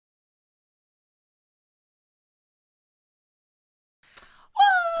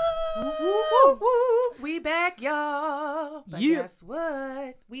y'all. But guess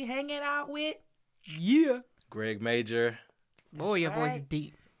what? We hanging out with Greg Major. Boy, your voice is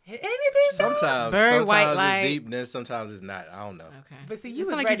deep. Anything Sometimes it's deep, then sometimes it's not. I don't know. Okay. But see, you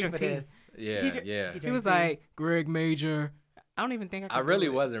was like ready for this. Yeah. He was like, Greg Major. I don't even think I really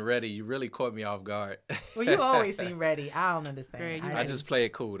wasn't ready. You really caught me off guard. Well, you always seem ready. I don't understand. I just play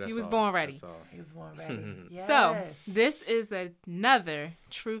it cool. That's he was all. born ready. He was born ready. Yes. So, this is another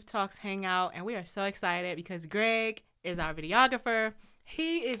Truth Talks Hangout, and we are so excited because Greg is our videographer.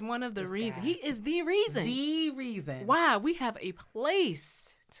 He is one of the reasons. He is the reason. The reason. Why we have a place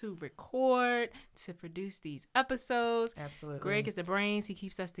to record, to produce these episodes. Absolutely. Greg is the brains. He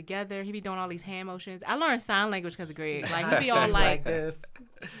keeps us together. He be doing all these hand motions. I learned sign language because of Greg. Like, he be all like this.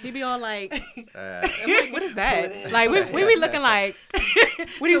 He be all like, like, what is that? Like, we be looking like,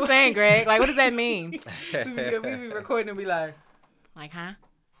 what are you saying, Greg? Like, what does that mean? we be recording and be like, huh?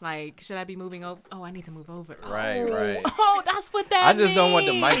 Like, should I be moving over? Oh, I need to move over. Right. Oh, that's what that I just means. don't want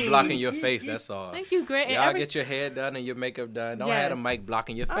the mic blocking your face. That's all. Thank you, Greg. Y'all get your hair done and your makeup done. Don't have the mic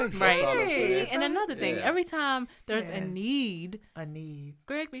blocking your face. Right. That's all I'm saying. And another thing, every time there's a need,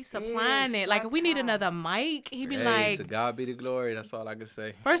 Greg be supplying it. Like, if we need another mic, he be like, to God be the glory. That's all I can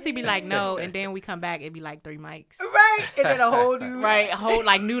say. First he be like, no, and then we come back, it'd be like 3 mics. Right. And then a whole new. Right. A whole,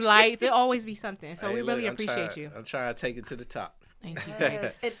 like, new lights. It always be something. So we really appreciate you. I'm trying to take it to the top. Thank you,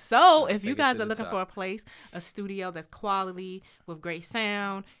 Greg. So, if you guys are looking for a place, a studio that's quality with great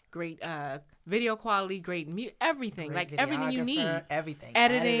sound, great video quality, great everything, great like everything you need, everything,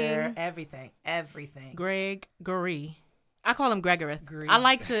 editing, everything. Gregory. I call him Gregory. I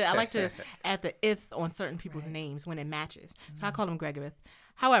like to add the "ith" on certain people's names when it matches. So I call him Gregory.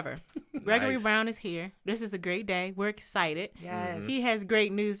 However, Gregory Brown is here. This is a great day. We're excited. Yes. He has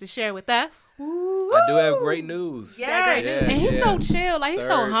great news to share with us. I do have great news. Yes. And he's so chill. Like, he's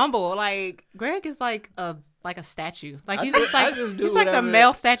so humble. Like, Greg is like a statue. Like, he's just like the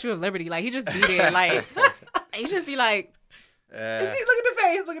male Statue of Liberty. Like, he just be there. Like, he just be like. Look at the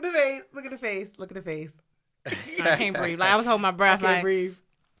face. Look at the face. Look at the face. Look at the face. I can't breathe. Like, I was holding my breath. I can't breathe.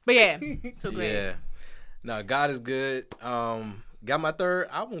 But yeah. So great. Yeah. No, God is good. Got my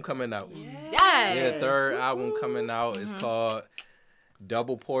 3rd album coming out. Yes. Yeah, 3rd album coming out. It's called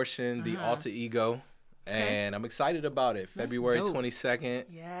Double Portion, The Alter Ego. And I'm excited about it. February 22nd,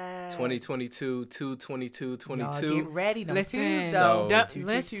 2022, 2/22/22. Get ready. Listen.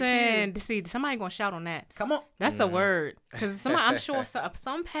 See, somebody going to shout on that. Come on. That's a word. Because I'm sure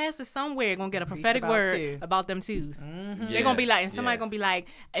some pastor somewhere going to get a prophetic word about them twos. They're going to be like, and somebody going to be like,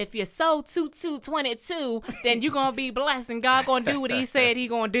 if you're so 22/22, then you're going to be blessed and God going to do what he said he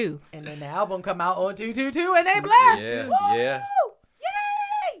going to do. And then the album come out on 2/22 and they blessed. Yeah.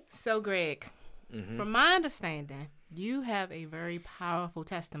 Yay. So, Greg. From my understanding, you have a very powerful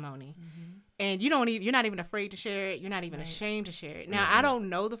testimony, and you're not even afraid to share it. You're not even ashamed to share it. Now, I don't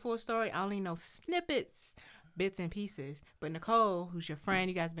know the full story. I only know snippets, bits and pieces. But Nicole, who's your friend,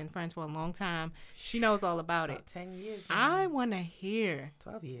 you guys have been friends for a long time. She knows all about it. 10 years. I want to hear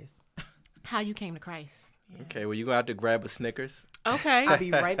 12 years. How you came to Christ. Yeah. Okay, well, you're going to have to grab a Snickers. Okay. I'll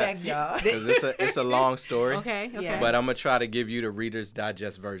be right back, y'all. Because it's a long story. Okay. But I'm going to try to give you the Reader's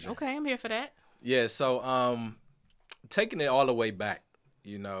Digest version. Okay, I'm here for that. Yeah, so taking it all the way back,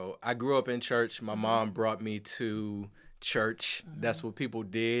 I grew up in church. My mom brought me to church. That's what people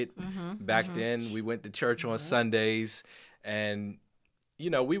did back then. We went to church on Sundays, and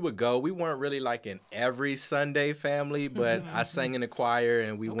we would go. We weren't really like an every Sunday family, but I sang in the choir,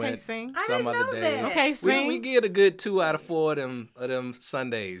 and we went some other days. Okay, sing. We get a good 2 out of 4 of them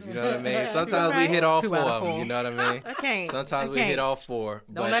Sundays. You know what I mean? Sometimes we hit all 4 of them. You know what I mean? Okay. Sometimes we hit all 4.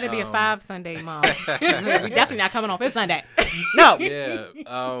 Don't let it be a 5 Sunday, Mom. We definitely not coming on 5th Sunday. No. Yeah.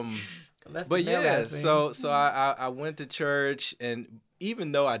 But yeah, so I went to church, and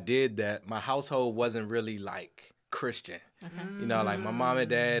even though I did that, my household wasn't really like Christian. Like my mom and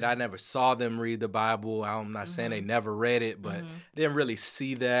dad, I never saw them read the Bible. I'm not saying they never read it, but didn't really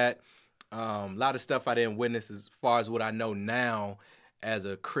see that. A lot of stuff I didn't witness as far as what I know now as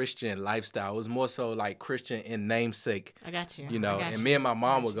a Christian lifestyle. It was more so like Christian in namesake. I got you. And me and my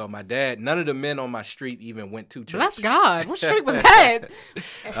mom would go. My dad, none of the men on my street even went to church. Bless God. What street was that?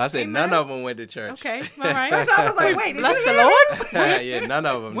 I said none of them went to church. Okay, all right. So I was like, wait, bless the Lord? Yeah, none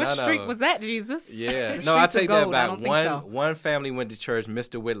of them. What street was that, Jesus? Yeah. No, I take that back. One family went to church,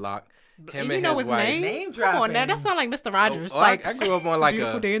 Mr. Whitlock. Him and his wife. Name Come on now, that sounds like Mr. Rogers. I grew up on like a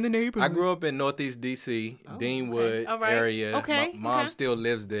beautiful day in the neighborhood. I grew up in Northeast DC, Deanwood area. Okay. My mom's still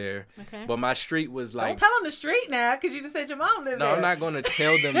lives there. Okay. But my street was like... Don't tell them the street now, because you just said your mom lived there. No, I'm not going to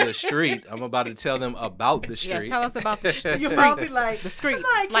tell them the street. I'm about to tell them about the street. Yes, tell us about the street. Your mom be like, the street.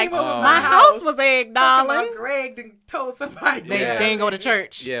 Like, my house was egged, darling. Greg and told somebody. They didn't go to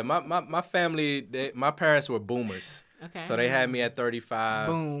church. Yeah, my family, my parents were boomers. Okay. So they had me at 35.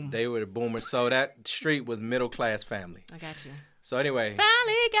 Boom. They were the boomers. So that street was middle class family. I got you. So anyway.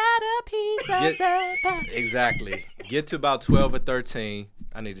 Finally got a piece of that pie. Exactly. Get to about 12 or 13.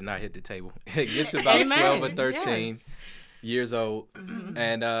 I need to not hit the table. Get to about 12 or 13 years old. Mm-hmm.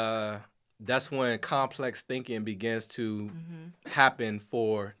 And that's when complex thinking begins to happen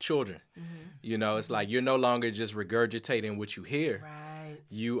for children. Mm-hmm. You know, it's like you're no longer just regurgitating what you hear. Right.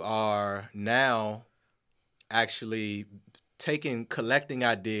 You are now actually collecting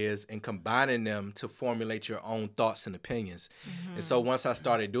ideas and combining them to formulate your own thoughts and opinions. Mm-hmm. And so once I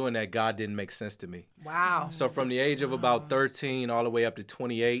started doing that, God didn't make sense to me. Wow. So from the age of about 13 all the way up to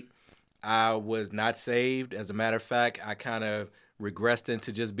 28, I was not saved. As a matter of fact, I kind of regressed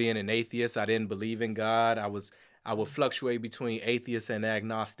into just being an atheist. I didn't believe in God. I would fluctuate between atheist and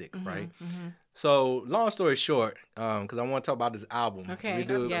agnostic, right? Mm-hmm. So long story short, because I want to talk about this album. Okay.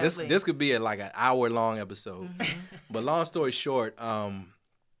 This could be like an hour-long episode. Mm-hmm. But long story short,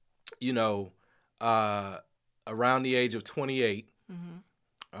 you know, around the age of 28,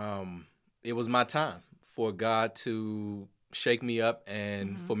 it was my time for God to shake me up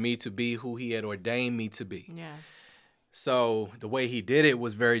and for me to be who he had ordained me to be. Yes. So the way he did it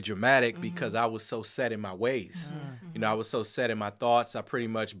was very dramatic because I was so set in my ways. Mm-hmm. You know, I was so set in my thoughts. I pretty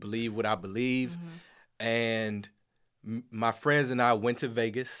much believe what I believe. Mm-hmm. And my friends and I went to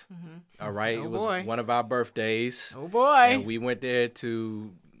Vegas. Mm-hmm. All right. It was one of our birthdays. Oh, boy. And we went there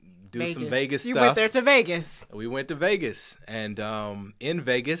to do some Vegas stuff. You went there to Vegas. We went to Vegas. And in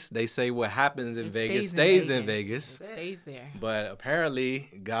Vegas, they say what happens in Vegas stays in Vegas. It stays there. But apparently,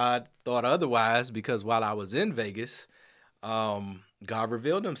 God thought otherwise because while I was in Vegas, God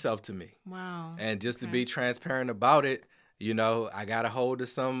revealed himself to me. Wow. And just to be transparent about it, you know, I got a hold of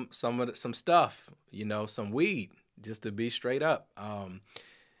some stuff, you know, some weed, just to be straight up.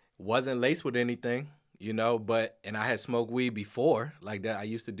 Wasn't laced with anything, you know, and I had smoked weed before like that. I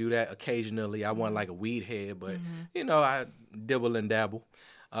used to do that occasionally. I wasn't like a weed head, but, you know, I dibble and dabble.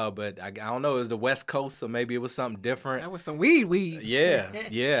 But I don't know, it was the West Coast, so maybe it was something different. That was some weed. Yeah,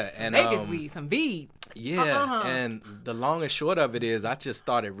 yeah. And Vegas weed, some weed. Yeah, and the long and short of it is I just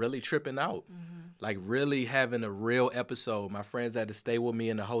started really tripping out, like really having a real episode. My friends had to stay with me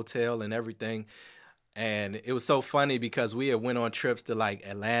in the hotel and everything. And it was so funny because we had went on trips to like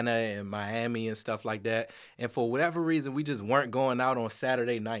Atlanta and Miami and stuff like that. And for whatever reason, we just weren't going out on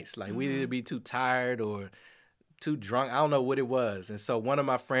Saturday nights. Like we'd either be too tired or too drunk. I don't know what it was. And so one of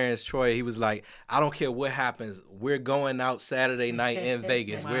my friends, Troy, he was like, I don't care what happens. We're going out Saturday night in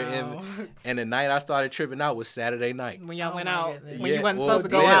Vegas. Wow. And the night I started tripping out was Saturday night. When y'all went out. When you wasn't supposed to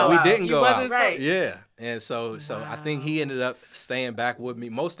go out. We didn't go out. Right. Yeah. And so I think he ended up staying back with me.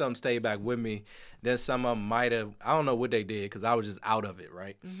 Most of them stayed back with me. Then some of them might have, I don't know what they did because I was just out of it,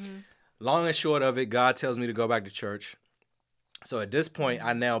 right? Long and short of it, God tells me to go back to church. So at this point,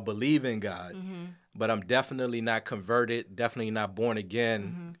 I now believe in God. But I'm definitely not converted, definitely not born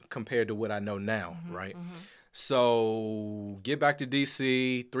again compared to what I know now, right? So get back to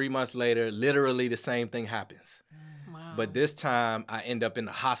D.C. 3 months later, literally the same thing happens. Wow. But this time, I end up in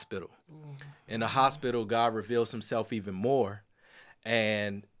the hospital. In the hospital, God reveals himself even more.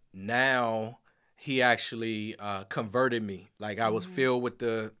 And now he actually converted me. Like I was filled with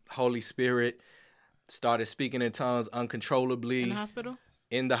the Holy Spirit, started speaking in tongues uncontrollably. In the hospital?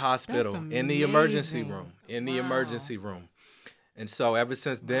 In the hospital, in the emergency room, emergency room. And so ever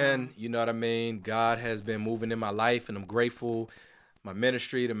since then, you know what I mean, God has been moving in my life, and I'm grateful. My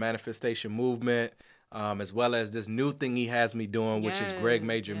ministry, the manifestation movement, as well as this new thing he has me doing, which is Greg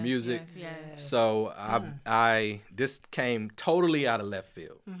Major Music. Yes. So this came totally out of left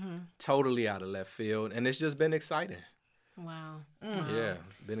field, totally out of left field, and it's just been exciting. Wow. Yeah,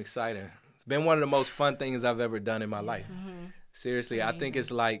 it's been exciting. It's been one of the most fun things I've ever done in my life. Seriously, amazing. I think it's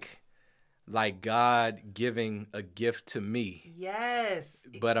like God giving a gift to me. Yes.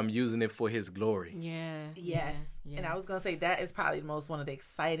 But I'm using it for his glory. Yeah. Yes. Yeah. And I was going to say that is probably one of the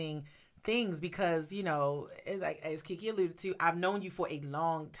exciting things because, you know, as Kiki alluded to, I've known you for a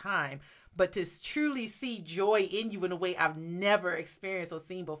long time, but to truly see joy in you in a way I've never experienced or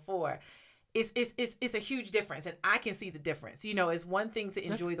seen before, it's a huge difference, and I can see the difference. You know, it's one thing to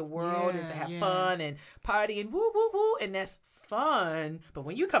enjoy the world and to have fun and party and woo, woo, woo, and that's fun. But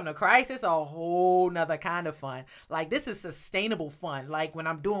when you come to Christ, it's a whole nother kind of fun. Like, this is sustainable fun. Like, when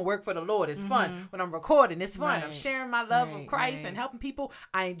I'm doing work for the Lord, it's fun. When I'm recording, it's fun. I'm sharing my love of Christ and helping people.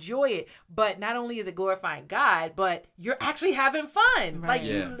 I enjoy it. But not only is it glorifying God, but you're actually having fun. Like,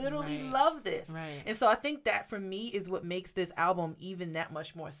 you literally love this. And so I think that for me is what makes this album even that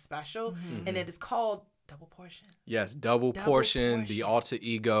much more special. And it is called Double Portion. Yes, double portion, the alter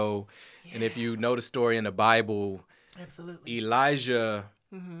ego. Yeah. And if you know the story in the Bible, absolutely, Elijah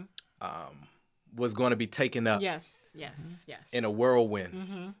was going to be taken up in a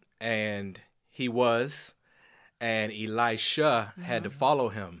whirlwind. And he was, and Elisha had to follow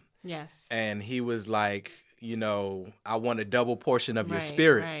him. Yes. And he was like, you know, I want a double portion of your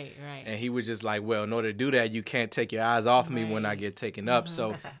spirit. Right. And he was just like, well, in order to do that, you can't take your eyes off me when I get taken up.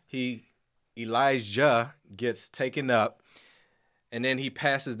 So Elijah gets taken up, and then he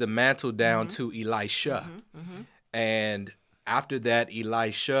passes the mantle down to Elisha. And after that,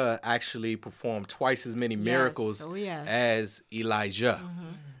 Elisha actually performed twice as many miracles as Elijah,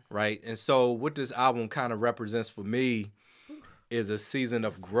 right? And so what this album kind of represents for me is a season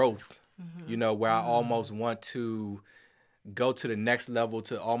of growth, you know, where I almost want to go to the next level,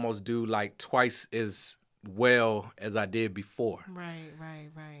 to almost do like twice as well as I did before. Right.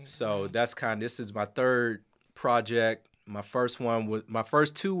 So that's this is my third project. My first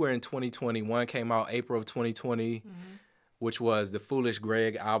two were in 2020. One came out April of 2020, which was the Foolish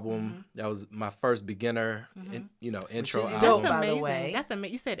Greg album. That was my first beginner, intro album. That's amazing. By the way. That's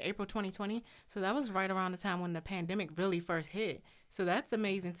amazing. You said April 2020, so that was right around the time when the pandemic really first hit. So that's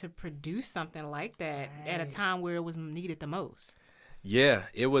amazing to produce something like that at a time where it was needed the most. Yeah,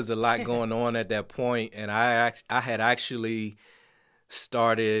 it was a lot going on at that point, and I had actually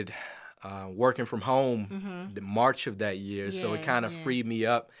started working from home the March of that year, so it kind of freed me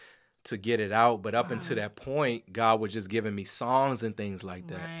up to get it out. But up until that point, God was just giving me songs and things like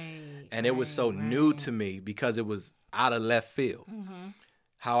that, and it was so new to me because it was out of left field.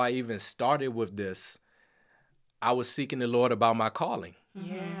 How I even started with this, I was seeking the Lord about my calling.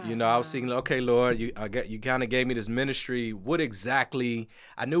 You know, I was thinking, okay, Lord, you kind of gave me this ministry. What exactly,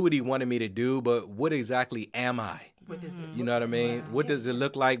 I knew what he wanted me to do, but what exactly am I? What does it you know what I mean? What does it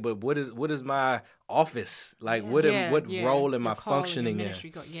look like? But what is my office? Like, what role am I functioning in?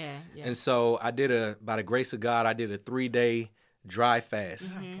 And so I did by the grace of God, I did a 3-day dry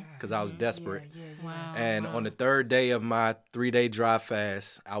fast because I was desperate. Wow. And on the third day of my 3-day dry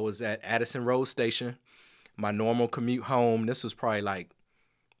fast, I was at Addison Road Station, my normal commute home. This was probably like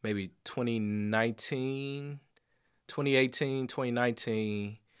maybe 2018,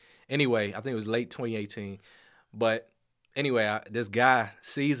 2019. Anyway, I think it was late 2018. But anyway, this guy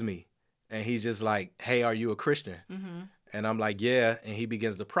sees me, and he's just like, hey, are you a Christian? And I'm like, yeah. And he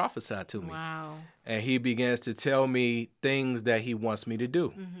begins to prophesy to me. Wow. And he begins to tell me things that he wants me to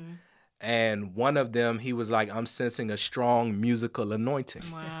do. And one of them, he was like, I'm sensing a strong musical anointing.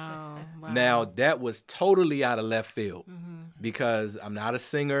 Wow. Now, that was totally out of left field because I'm not a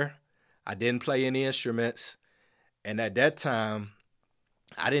singer. I didn't play any instruments. And at that time,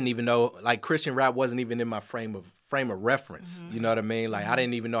 I didn't even know, like, Christian rap wasn't even in my frame of reference. You know what I mean? Like, I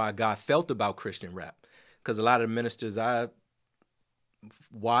didn't even know how God felt about Christian rap because a lot of the ministers I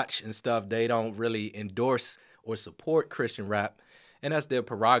watch and stuff, they don't really endorse or support Christian rap. And that's their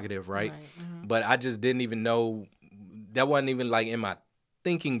prerogative, right? But I just didn't even know, that wasn't even like in my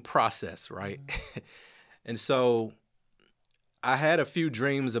thinking process, right? And so I had a few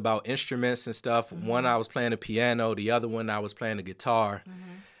dreams about instruments and stuff. One, I was playing the piano. The other one, I was playing the guitar.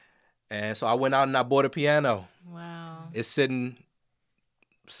 And so I went out and I bought a piano. Wow. It's sitting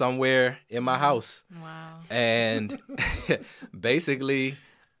somewhere in my house. Wow. And basically,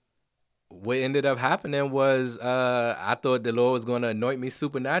 what ended up happening was I thought the Lord was going to anoint me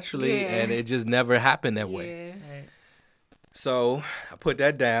supernaturally, and it just never happened that way. Right. So I put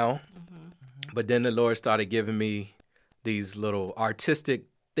that down, but then the Lord started giving me these little artistic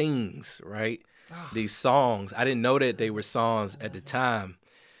things, right? These songs. I didn't know that they were songs at the time,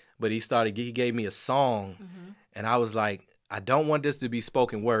 but he gave me a song, and I was like, I don't want this to be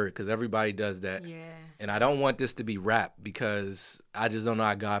spoken word because everybody does that. Yeah. And I don't want this to be rap because I just don't know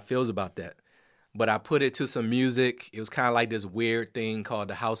how God feels about that. But I put it to some music. It was kind of like this weird thing called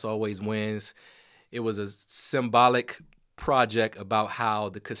The House Always Wins. It was a symbolic project about how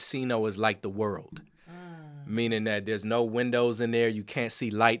the casino is like the world, meaning that there's no windows in there. You can't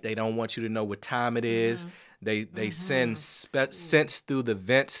see light. They don't want you to know what time it is. They send scents through the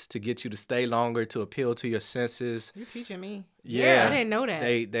vents to get you to stay longer, to appeal to your senses. You're teaching me. Yeah. I didn't know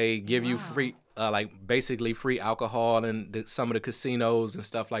that. They give you like basically free alcohol and some of the casinos and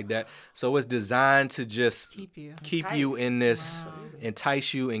stuff like that. So it's designed to just keep you in this,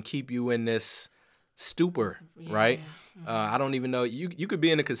 entice you and keep you in this stupor, right? I don't even know. You could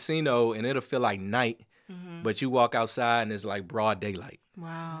be in a casino and it'll feel like night, but you walk outside and it's like broad daylight.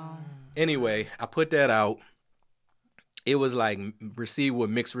 Wow. Anyway, I put that out. It was like received with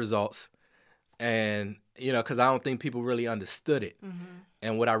mixed results. And, you know, because I don't think people really understood it.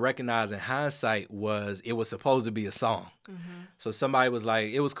 And what I recognized in hindsight was it was supposed to be a song. So somebody was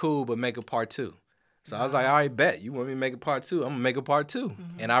like, it was cool, but make a part 2. So I was like, all right, bet. You want me to make a part 2? I'm going to make a part 2.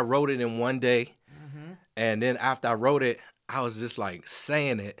 And I wrote it in one day. And then after I wrote it, I was just like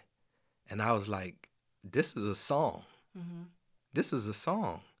saying it. And I was like, this is a song. This is a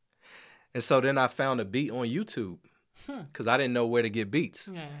song. And so then I found a beat on YouTube because I didn't know where to get beats.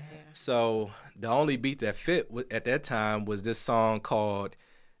 So the only beat that fit at that time was this song called,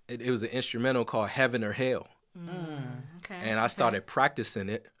 it was an instrumental called Heaven or Hell. And I started practicing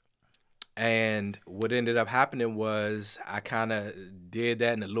it. And what ended up happening was I kind of did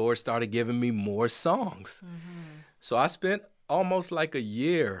that and the Lord started giving me more songs. So I spent almost like a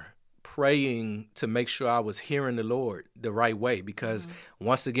year praying to make sure I was hearing the Lord the right way because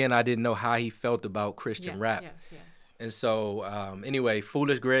once again, I didn't know how he felt about Christian rap. And so anyway,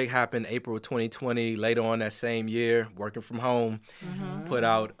 Foolish Greg happened April 2020. Later on that same year, working from home, put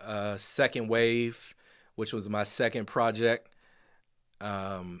out Second Wave, which was my second project.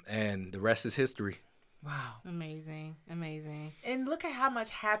 And the rest is history. Wow. Amazing. And look at how much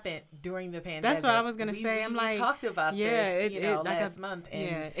happened during the pandemic. That's what I was going to say. I'm like, we talked about this, last month.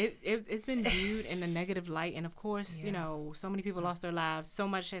 And it's been viewed in a negative light. And of course, you know, so many people lost their lives. So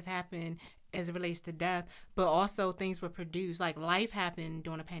much has happened as it relates to death, but also things were produced. Like life happened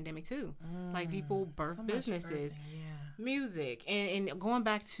during a pandemic too. Like people birthed businesses, music. And going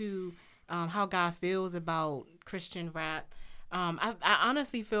back to how God feels about Christian rap, I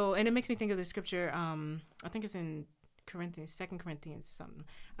honestly feel, and it makes me think of the scripture, I think it's in Corinthians, 2 Corinthians or something.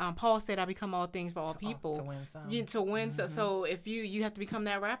 Paul said, I become all things for all people. To win some. To win. So if you have to become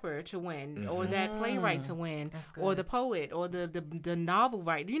that rapper to win, or that playwright to win, or the poet, or the novel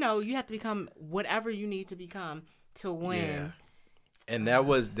writer. You know, you have to become whatever you need to become to win. Yeah. And that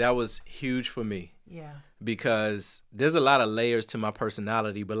was huge for me. Yeah. Because there's a lot of layers to my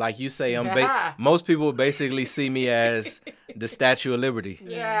personality, but like you say, most people basically see me as the Statue of Liberty.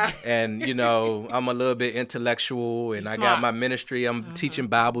 Yeah. And you know, I'm a little bit intellectual, and I got my ministry. I'm teaching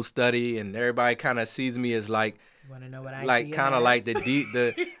Bible study, and everybody kind of sees me as like, you want to know what I like kind of like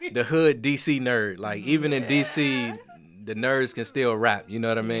the hood DC nerd. Like even in DC, the nerds can still rap. You know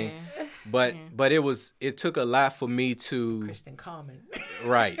what I mean? But it took a lot for me to Christian common.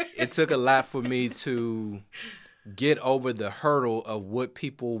 Right. It took a lot for me to get over the hurdle of what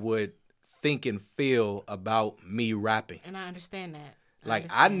people would think and feel about me rapping. And I understand that.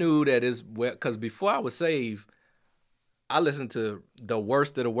 I knew that because before I was saved, I listened to the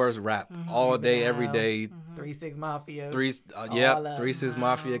worst of the worst rap all day, every day. 3 6 Mafia. 3 6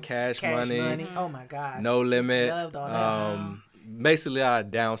 Mafia, Cash Money. Oh my gosh. No Limit. Loved all that. Basically a lot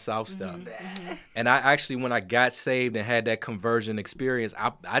of down south stuff. And I actually, when I got saved and had that conversion experience,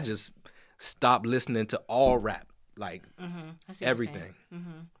 I just stopped listening to all rap, like everything.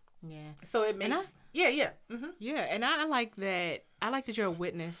 Yeah. So it makes yeah. And I like that. I like that you're a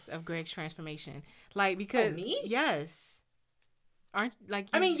witness of Greg's transformation. Like because me? Yes. Aren't like you,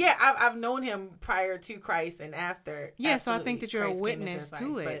 I mean, yeah, I've known him prior to Christ and after. Yeah, so I think that you're a witness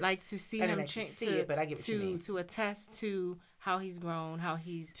to it, like to see him change, but I get what you mean. To attest to how he's grown, how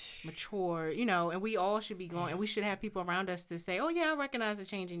he's matured, you know, and we all should be growing, and we should have people around us to say, oh yeah, I recognize the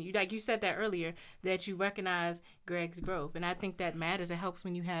change in you. Like you said that earlier, that you recognize Greg's growth, and I think that matters. It helps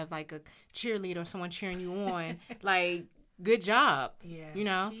when you have like a cheerleader or someone cheering you on, like good job, you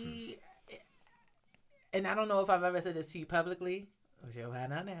know. And I don't know if I've ever said this to you publicly. Why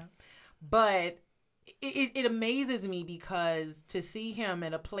not now? But it amazes me because to see him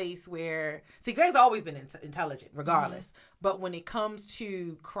in a place where, Greg's always been intelligent regardless. But when it comes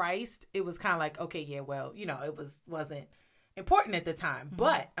to Christ, it was kind of like, okay, yeah, well, you know, it wasn't important at the time.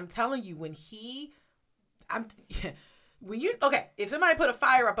 But I'm telling you, when if somebody put a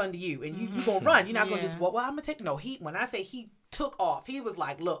fire up under you and you gonna run, you're not gonna just, I'm gonna take, no, when I say he took off, he was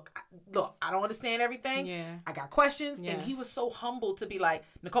like, look, I don't understand everything. Yeah. I got questions. Yes. And he was so humble to be like,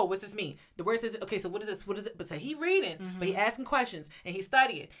 Nicole, what's this mean? The word says, okay, so what is this? What is it? But so he reading, but he asking questions and he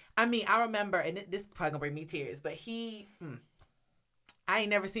studying. I mean, I remember, and this probably gonna bring me tears, but I ain't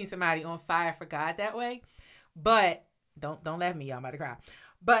never seen somebody on fire for God that way. But don't laugh at me, y'all, I'm about to cry.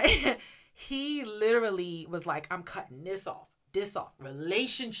 But he literally was like, I'm cutting this off. this off.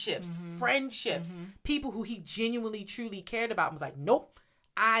 Relationships, friendships, people who he genuinely, truly cared about. Was like, nope.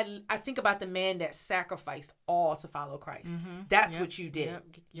 I think about the man that sacrificed all to follow Christ. That's what you did.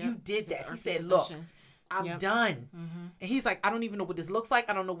 You did that. He said, look, I'm done. And he's like, I don't even know what this looks like.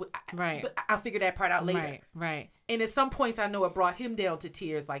 I don't know what. But I'll figure that part out later. Right. And at some points, I know it brought him down to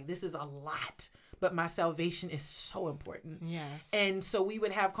tears. Like, this is a lot. But my salvation is so important. Yes. And so we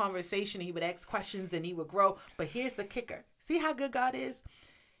would have conversation. He would ask questions and he would grow. But here's the kicker. See how good God is?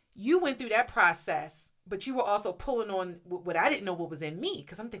 You went through that process, but you were also pulling on what I didn't know what was in me.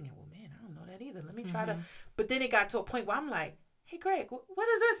 Because I'm thinking, well, man, I don't know that either. Let me try to. But then it got to a point where I'm like, hey, Greg, what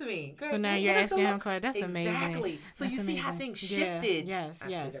does this mean? Greg, so now you're asking him, that's amazing. Exactly. So that's you amazing. see how things shifted. Yes.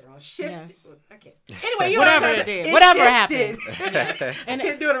 Shifted. Yes. Okay. Anyway, you whatever know it did. Whatever happened. And I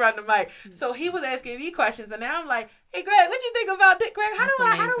can't do it around the mic. So he was asking me questions, and now I'm like, hey, Greg, what you think about this? Greg, how do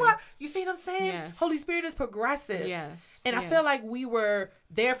I? You see what I'm saying? Yes. Holy Spirit is progressive. Yes. And I feel like we were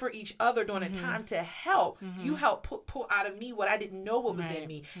there for each other during a time to help. You helped pull out of me what I didn't know what was in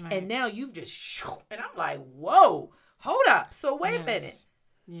me. And now you've just, and I'm like, whoa, hold up. So wait a minute.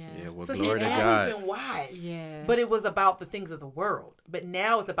 Yeah, well, so glory to he's God. always been wise. Yeah. But it was about the things of the world. But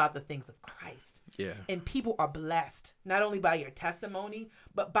now it's about the things of Christ. Yeah. And people are blessed, not only by your testimony,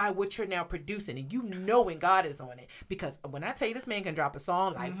 but by what you're now producing. And you know when God is on it. Because when I tell you this man can drop a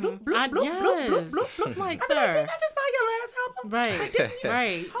song like bloop, bloop, bloop, bloop, bloop, bloop, bloop. Like, sir. Like, didn't I just buy your last album?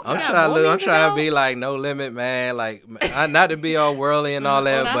 Right. I'm trying to be like No Limit, man. Like, not to be all worldly and all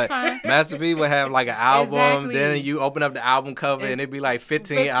that, but fine. Master B would have like an album. Then you open up the album cover and it'd be like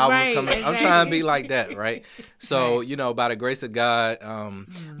 15 albums coming. Exactly. I'm trying to be like that, right? So, you know, by the grace of God.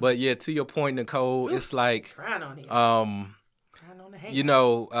 But yeah, to your point, Nicole, it's like, you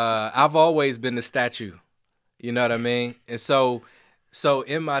know, I've always been the statue. You know what I mean? And so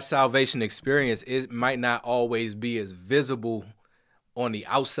in my salvation experience, it might not always be as visible on the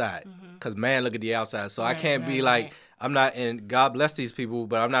outside. Because, man, look at the outside. So I can't be like, I'm not, and God bless these people,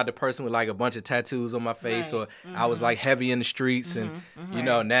 but I'm not the person with like a bunch of tattoos on my face or I was like heavy in the streets. And, you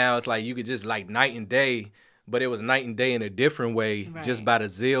know, now it's like you could just like night and day. But it was night and day in a different way just by the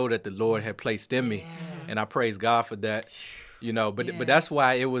zeal that the Lord had placed in me. And I praise God for that. You know, but that's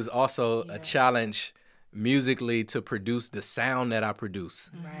why it was also a challenge musically to produce the sound that I produce.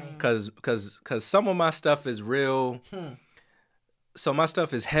 Right. Because some of my stuff is real. So my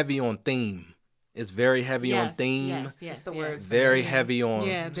stuff is heavy on theme. It's very heavy on theme. Yes, the words. Very heavy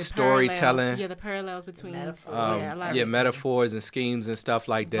on storytelling. The parallels between metaphors and schemes and stuff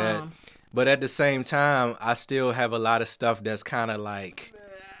like that. But at the same time, I still have a lot of stuff that's kind of like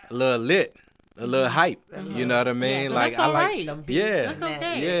a little lit, a little hype. You know what I mean? Yeah, so like that's all right. That's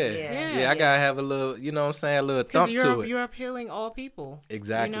okay. Yeah. I gotta have a little, you know what I'm saying, a little thump to it. Because you're appealing all people.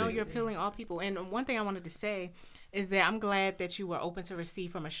 Exactly. You know, you're appealing all people. And one thing I wanted to say is that I'm glad that you were open to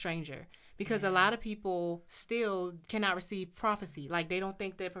receive from a stranger. Because a lot of people still cannot receive prophecy. Like, they don't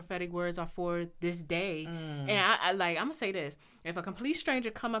think that prophetic words are for this day. And I'm going to say this. If a complete stranger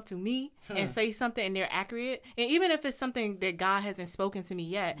come up to me and say something and they're accurate, and even if it's something that God hasn't spoken to me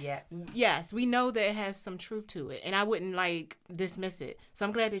yet, yes, we know that it has some truth to it. And I wouldn't, like, dismiss it. So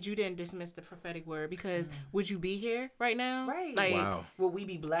I'm glad that you didn't dismiss the prophetic word, because would you be here right now? Right. Like, wow. Will we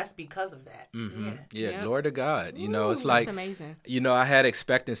be blessed because of that? Yeah, glory to God. You know, it's like, amazing. You know, I had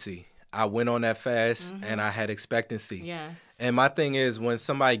expectancy. I went on that fast and I had expectancy. Yes. And my thing is, when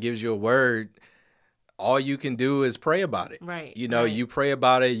somebody gives you a word, all you can do is pray about it. Right. You know, you pray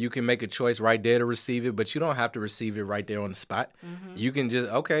about it. You can make a choice right there to receive it, but you don't have to receive it right there on the spot. You can just,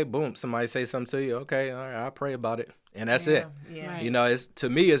 okay, boom, somebody say something to you. Okay, all right, I'll pray about it. And that's it. Yeah. Right. You know, to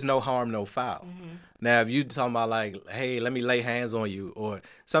me, it's no harm, no foul. Now, if you talking about like, hey, let me lay hands on you, or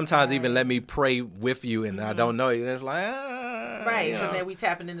sometimes even let me pray with you and I don't know you, it's like, right, because then we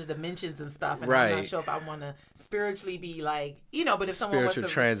tapping into dimensions and stuff, and I'm not sure if I want to spiritually be like, you know, but if someone spiritual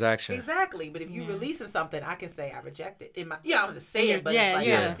transaction. Exactly, but if you releasing something, I can say I reject it. I'm going to say it, but it's like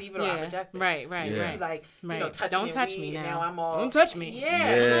I receive it or I reject it. Right. Like, you know, don't touch me now. now. I'm all, don't touch me.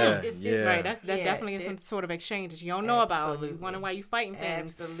 Yeah. Right, that definitely is some sort of exchanges you don't know about. You wonder why you fighting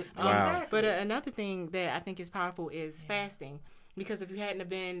things. Absolutely. Wow. But another thing that I think is powerful is fasting. Because if you hadn't have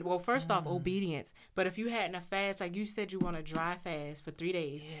been, well, first off, obedience. But if you hadn't have fast, like you said, you want to dry fast for 3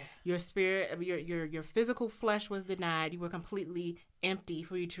 days. Your spirit, your physical flesh was denied. You were completely empty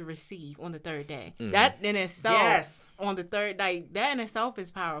for you to receive on the third day. That in itself, on the third day, that in itself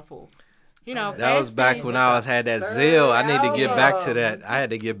is powerful. You know, that was back when I had that zeal. I need to get back to that. I had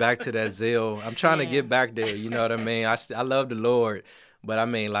to get back to that zeal. I'm trying to get back there. You know what I mean? I love the Lord. But I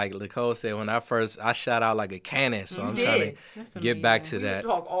mean, like Nicole said, when I shot out like a cannon, so I'm trying to get back to that. We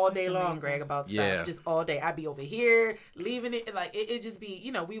talk all day long, Greg, about stuff. Just all day. I'd be over here, leaving it. Like, it'd just be,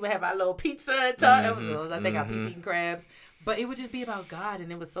 you know, we would have our little pizza talk. I think our pizza eating crabs. But it would just be about God,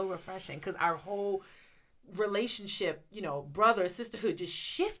 and it was so refreshing because our whole relationship, you know, brother, sisterhood just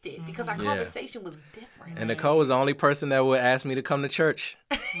shifted because our conversation was different. And Nicole was the only person that would ask me to come to church.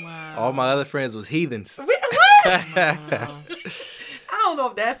 Wow. All my other friends was heathens. What? Wow. I don't know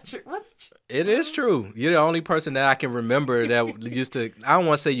if that's true. What's true? It is true. You're the only person that I can remember that used to, I don't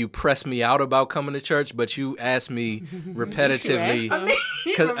want to say you pressed me out about coming to church, but you asked me repetitively.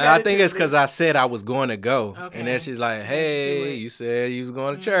 I think it's because I said I was going to go. Okay. And then she's like, hey, you said you was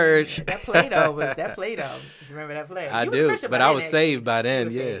going to church. That Play-Doh was that Play-Doh. You remember that Play-Doh? I do, but I was saved by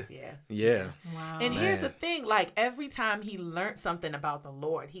then, yeah. Wow. And here's the thing, like every time he learned something about the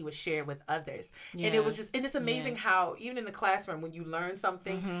Lord, he would share with others. Yes. And it was just, and it's amazing how even in the classroom, when you learn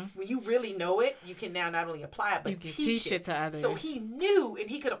something, when you really know it, you can now not only apply it, but teach it to others. So he knew and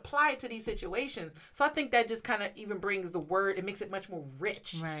he could apply it to these situations. So I think that just kind of even brings the word, it makes it much more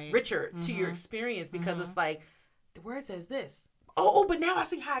richer to your experience because it's like, the word says this. Oh, but now I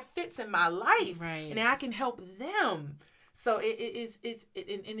see how it fits in my life. Right. And I can help them. So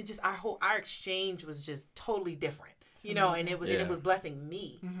it just our exchange was just totally different, you know, and it was blessing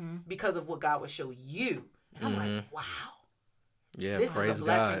me because of what God would show you. And I'm like, wow. Yeah, this praise is a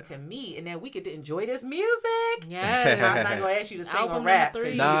blessing God to me, and then we get to enjoy this music. Yeah, I'm not gonna ask you to sing or rap.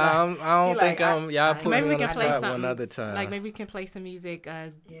 Nah, I don't think y'all put me on the spot one other time. Like maybe we can play some music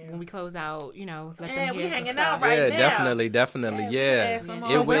when we close out. You know, let them hear we hanging out right now. Definitely. Yeah.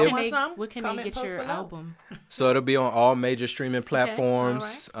 So where can they get your album? So it'll be on all major streaming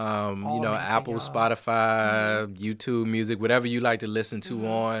platforms. Right. You know, Apple, Spotify, YouTube Music, whatever you like to listen to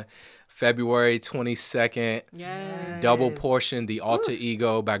on. February 22nd, Double Portion, The Alter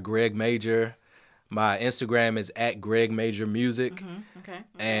Ego by Greg Major. My Instagram is at Greg Major Music.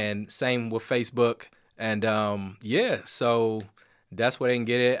 And same with Facebook. And so that's where they can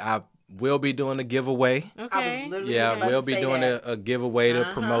get it. I will be doing a giveaway. Okay. We'll be doing a giveaway to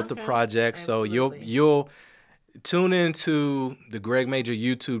promote the project. Absolutely. So you'll tune into the Greg Major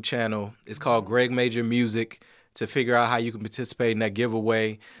YouTube channel. It's called Greg Major Music to figure out how you can participate in that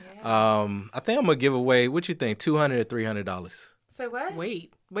giveaway. I think I'm gonna give away. What you think? $200 or $300? Say what?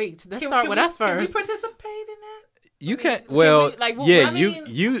 Wait. Let's start with us first. Can we participate in that? You can't. Well,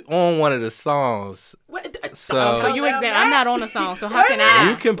 you on one of the songs. So you I'm not on the song. So how can I?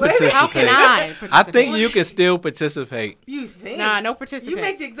 You can participate. How can I participate? I think you can still participate. You think? Nah, no participants. You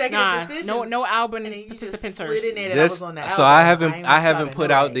make the executive decisions. No album participants. So I haven't put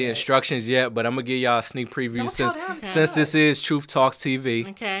out the instructions yet, but I'm gonna give y'all a sneak preview since this is Truth Talks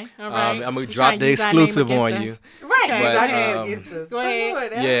TV. Okay, all right. I'm gonna drop the exclusive on you. Right. Go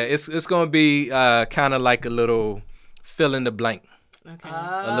ahead. Yeah, it's gonna be kind of like a little fill in the blank. Okay.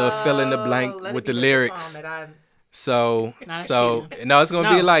 A little fill in the blank with the lyrics. So it's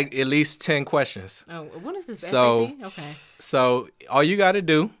gonna be like at least 10 questions. Oh, what is this? SAT? Okay. So all you gotta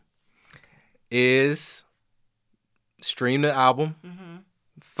do is stream the album,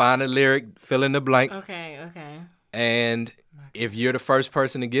 find a lyric, fill in the blank. Okay. And if you're the first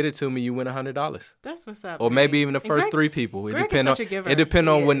person to get it to me, you win $100. That's what's up. Or maybe even the first 3 people. It depends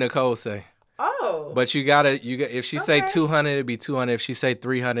on what Nicole say. Oh. But you got if she say 200, it'd be 200. If she say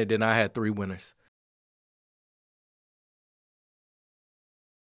 300, then I had 3 winners.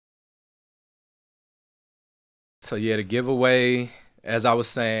 So yeah, the giveaway, as I was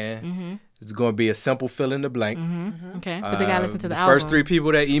saying, it's going to be a simple fill in the blank. Okay, but they got to listen to the album. album. First 3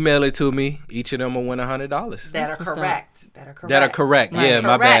 people that email it to me, each of them will win $100. That are correct. Right. Yeah,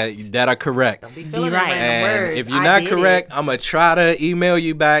 my bad. That are correct. Don't be filling right. And words. If you're not correct, I'm going to try to email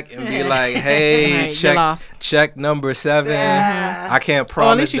you back and be like, hey, check number 7. I can't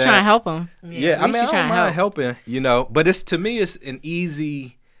promise at least you're trying to help them. Yeah, I mean, I don't mind helping, you know. But to me, it's an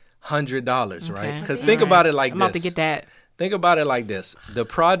easy $100, right? Because think about it like this. I'm about to get that. Think about it like this. The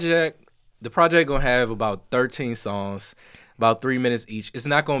project gonna have about 13 songs, about 3 minutes each. It's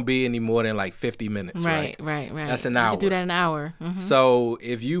not gonna be any more than like 50 minutes, right? Right. That's an hour. You can do that in an hour. So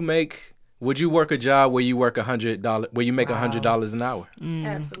if you would you work a job where you work $100, where you make $100 an hour?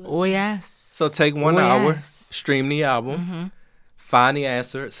 Absolutely. Oh yes. So take 1 hour, stream the album. Find the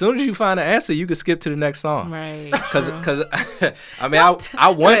answer. As soon as you find the answer, you can skip to the next song. Right. Because I mean, I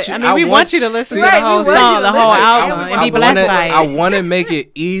want you. We want you to listen to the whole song, the whole album, and be blessed by it. I want to make it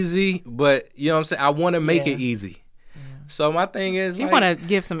easy, but you know what I'm saying. I want to make it easy. So my thing is, you want to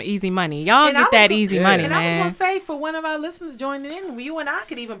give some easy money. Y'all get that easy money, man. And I was going to say, for one of our listeners joining in, you and I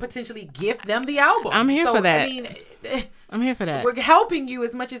could even potentially gift them the album. I'm here for that. I mean, I'm here for that. We're helping you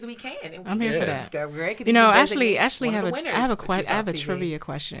as much as we can. I'm here for that. Greg, actually, I have a trivia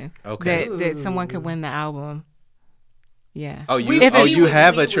question. Okay. That someone could win the album. Yeah. Oh, you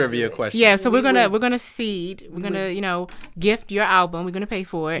have a trivia question. Yeah, so we're gonna seed. We're gonna gift your album. We're gonna pay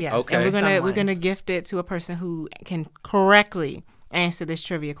for it. Yes. Okay. And we're gonna gift it to a person who can correctly answer this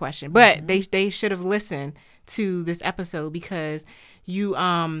trivia question. But they should have listened to this episode because you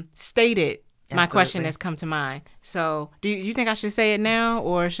stated my question that's come to mind. So do you think I should say it now,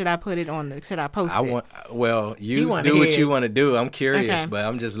 or should I put it on should I post it? You do what you want to do. I'm curious, but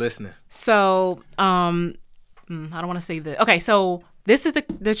I'm just listening. So I don't want to say the... Okay, so this is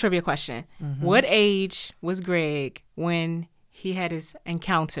the trivia question. What age was Greg when he had his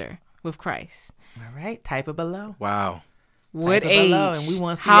encounter with Christ? All right, type it below. Wow. What age? Below, and we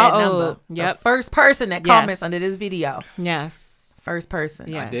want to see that number. Old? Yep. The first person that comments under this video. Yes. First person.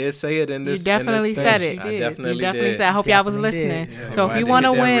 Yes. I did say it in this. You definitely said it. I definitely did. Said. I hope y'all was listening. Yeah. So if you want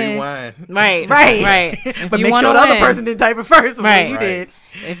to win, right. But make sure the other person didn't type it first. Right. You did.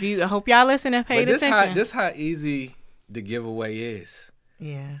 I hope y'all listen and paid attention. This how easy the giveaway is.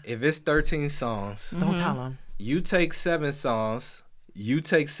 Yeah. If it's 13 songs, don't tell them. You take 7 songs. You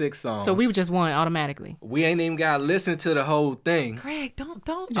take 6 songs. So we just won automatically. We ain't even got to listen to the whole thing. Greg, don't.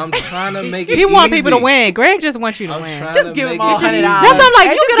 I'm trying to make it He want easy. people to win. Greg just wants you to win. Just give them all $100. That's what I'm like.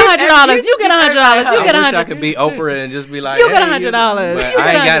 You get $100. You get $100. You get $100. I wish I could be Oprah and just be like, you get $100. But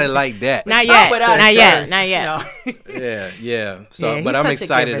I ain't got it like that. Not yet. Yeah. So, but I'm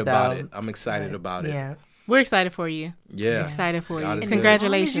excited about it. I'm excited about it. Yeah. We're excited for you. Yeah. Excited for you. And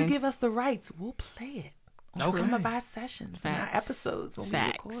congratulations. As long as you give us the rights, we'll play it. Some of our sessions and our episodes when we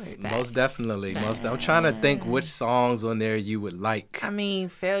record. Most definitely. I'm trying to think which songs on there you would like. I mean,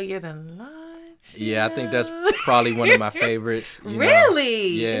 Failure to Launch. Yeah, I think that's probably one of my favorites. Really?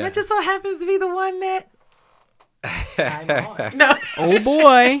 Yeah. And that just so happens to be the one that I'm on. No. Oh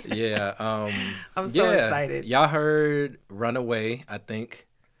boy. Yeah. I'm so excited. Y'all heard Runaway, I think.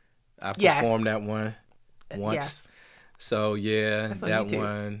 I performed that one once. Yes. So that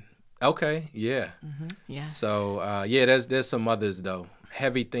one. Okay, yeah. Yeah. So there's some others though.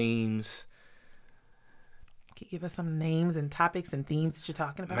 Heavy themes. Can you give us some names and topics and themes that you're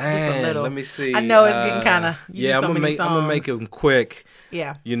talking about? Man, just a little. let me see. I know it's getting kind of. I'm gonna make them quick.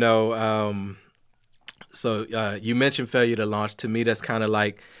 Yeah. So you mentioned Failure to Launch. To me, that's kind of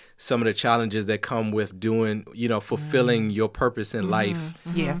like some of the challenges that come with doing, fulfilling your purpose in life.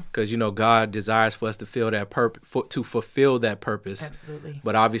 Yeah. Because, God desires for us to fulfill that purpose. Absolutely.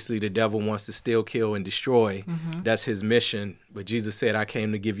 But obviously the devil wants to steal, kill, and destroy. That's his mission. But Jesus said, I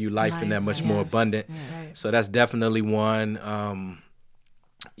came to give you life and that much more abundant. Yes. Right. So that's definitely one. I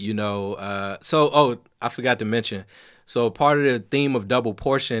forgot to mention. So part of the theme of double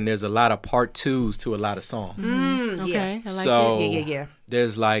portion, there's a lot of part 2s to a lot of songs. Okay. I like it. Yeah.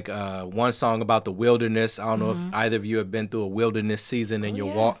 There's like one song about the wilderness. I don't know if either of you have been through a wilderness season in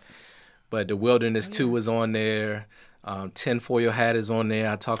your walk, but the wilderness 2 is on there. Tinfoil Hat is on there.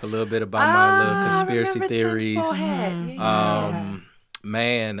 I talk a little bit about my little conspiracy theories.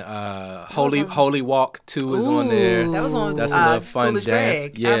 Holy Walk 2 is on there. That was on. That's a little fun Foolish dance.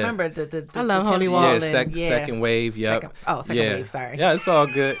 Greg. Yeah, I remember I love Holy Walk. Second wave. Yep. Second wave. Sorry. Yeah, it's all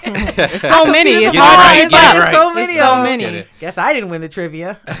good. So many. It's hard. So many. So many. Guess I didn't win the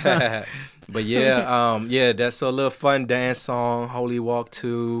trivia. But that's a little fun dance song. Holy Walk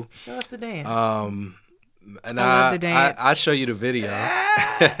 2. Show us the dance. And I love the dance. I'll show you the video.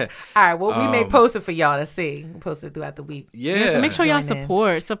 All right. Well, we may post it for y'all to see. We'll post it throughout the week. Yeah. So make sure y'all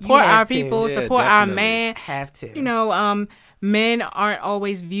support our people, support our man. Have to. Men aren't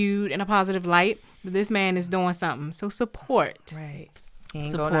always viewed in a positive light, but this man is doing something. So support. Right. He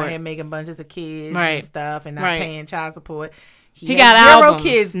ain't going out here making bunches of kids and stuff and not paying child support. He got 0 albums.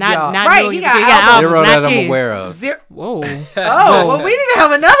 kids, not right. He got albums. 0 that I'm aware of. Whoa. Well, we need to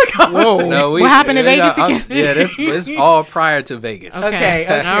have another conversation. No, what happened to Vegas again? It's all prior to Vegas. Okay.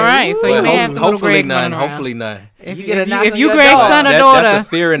 All right. So you may have some hopefully none. Hopefully none. If you Greg's son or daughter, that's a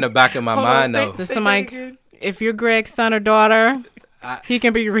fear in the back of my mind, though. If you're Greg's son or daughter, he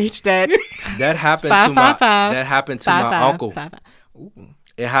can be reached at that happened to my uncle.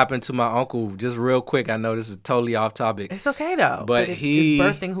 It happened to my uncle. Just real quick, I know this is totally off topic. It's okay though. But he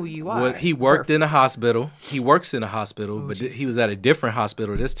it's birthing who you are. He worked in a hospital. He works in a hospital, but he was at a different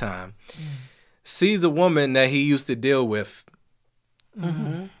hospital this time. Sees a woman that he used to deal with,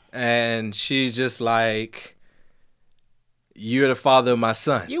 and she's just like, "You're the father of my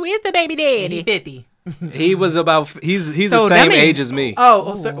son." You is the baby daddy. He 50. He was about. He's So the same age as me.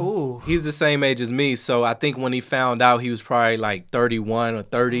 Oh, He's the same age as me. So I think when he found out, he was probably like 31 or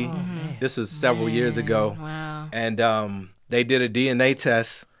 30. This was several years ago. Wow. And they did a DNA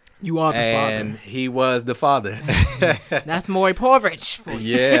test. You are the and he was the father. That's Maury Povich.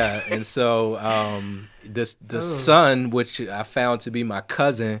 Yeah, and so the son, which I found to be my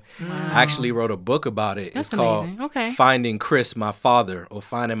cousin, actually wrote a book about it. That's it's called amazing. Finding Chris, My Father, or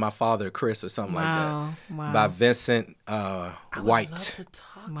Finding My Father, Chris, or something like that. Wow. By Vincent White.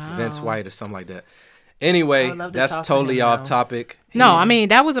 Vince White or something like that. Anyway, that's totally off topic. No, I mean,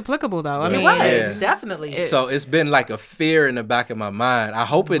 that was applicable, though. I mean, it was, definitely. So it's been like a fear in the back of my mind. I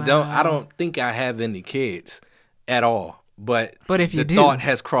hope it don't. I don't think I have any kids at all. But if you the do, thought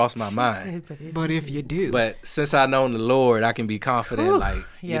has crossed my mind. But if you do. But since I know the Lord, I can be confident, like,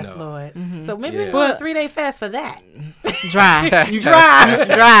 yes, you know. Lord. So maybe we go a 3-day fast for that. Dry.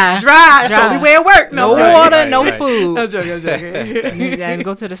 Dry. So we wear work. No water, no food. I'm joking. And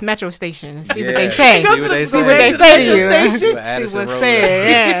go to this metro station and see what they say. See what they See what they say to you. See what's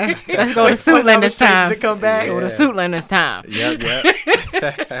said. Yeah. Let's go to Suitland this time. Come back. Go to Suitland this time. Yep.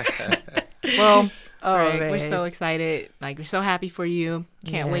 Well, Greg, we're so excited. Like, we're so happy for you.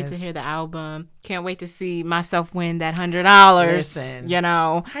 Can't wait to hear the album. Can't wait to see myself win that $100. Listen, you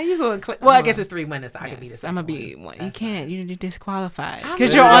know. How you going? Well, I guess it's 3 winners. I can be the I'm gonna be one. You can't. You're disqualified I'm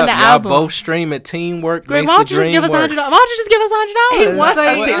because you're on the album. Y'all both stream it. Teamwork Greg, makes why don't the you just dream give us work. $100? Why don't you just give us $100? He wants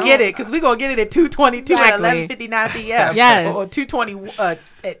us to get it because we're gonna get it at 2:22 at Exactly. 11:59 p.m. Yes. Or 2:20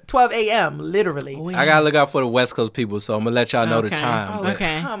 at 12 a.m. Literally. I gotta look out for the West Coast people, so I'm gonna let y'all know the Okay. time. Oh, but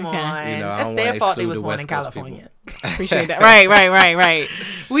Okay. Come Okay. on. You know, I That's don't their wanna fault they exclude was the born West in Coast California. Appreciate that. Right.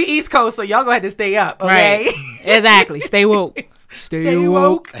 We East Coast, so y'all gonna have to stay up, okay? Right. Exactly. Stay woke. Stay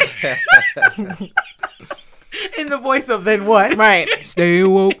woke. In the voice of then what? Right. Stay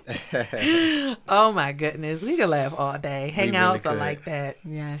woke. Oh my goodness. We could laugh all day. Hangouts are like that.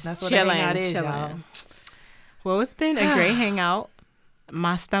 Yes. That's what a hangout is, chilling. y'all. Well, it's been a great hangout.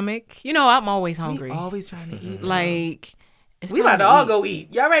 My stomach, you know, I'm always hungry. We always trying to eat. Like, it's we time about to all go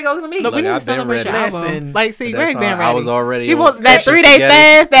eat. Y'all ready to go to me? Look, we Look, need to I've been celebrate your ready. album. Listen. Like, see, That's Greg been all. ready. I was already He on wants that Christian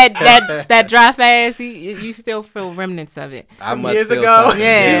 3-day spaghetti. fast, that dry fast. You still feel remnants of it. I must years feel ago. something.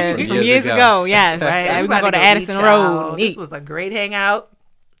 Yeah, from years ago. Yes, Right. we're gonna go to eat, Addison y'all. Road and This eat. was a great hangout.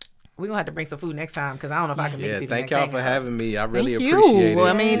 We're going to have to bring some food next time because I don't know if I can make it Yeah, through thank the y'all next for hangout. having me. I really Thank appreciate it. you.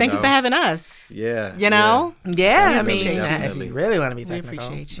 I mean, thank you for having us. Yeah. You know. Yeah, I appreciate mean, you. if Definitely. you really want to be We technical.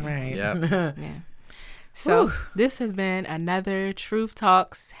 appreciate you. Right. Yep. Yeah. So Whew. this has been another Truth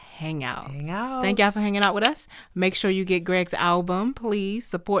Talks Hangout. Thank y'all for hanging out with us. Make sure you get Greg's album, please.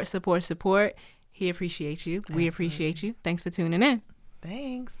 Support. He appreciates you. We appreciate you. Thanks for tuning in.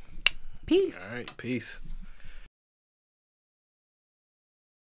 Thanks. Peace. All right. Peace.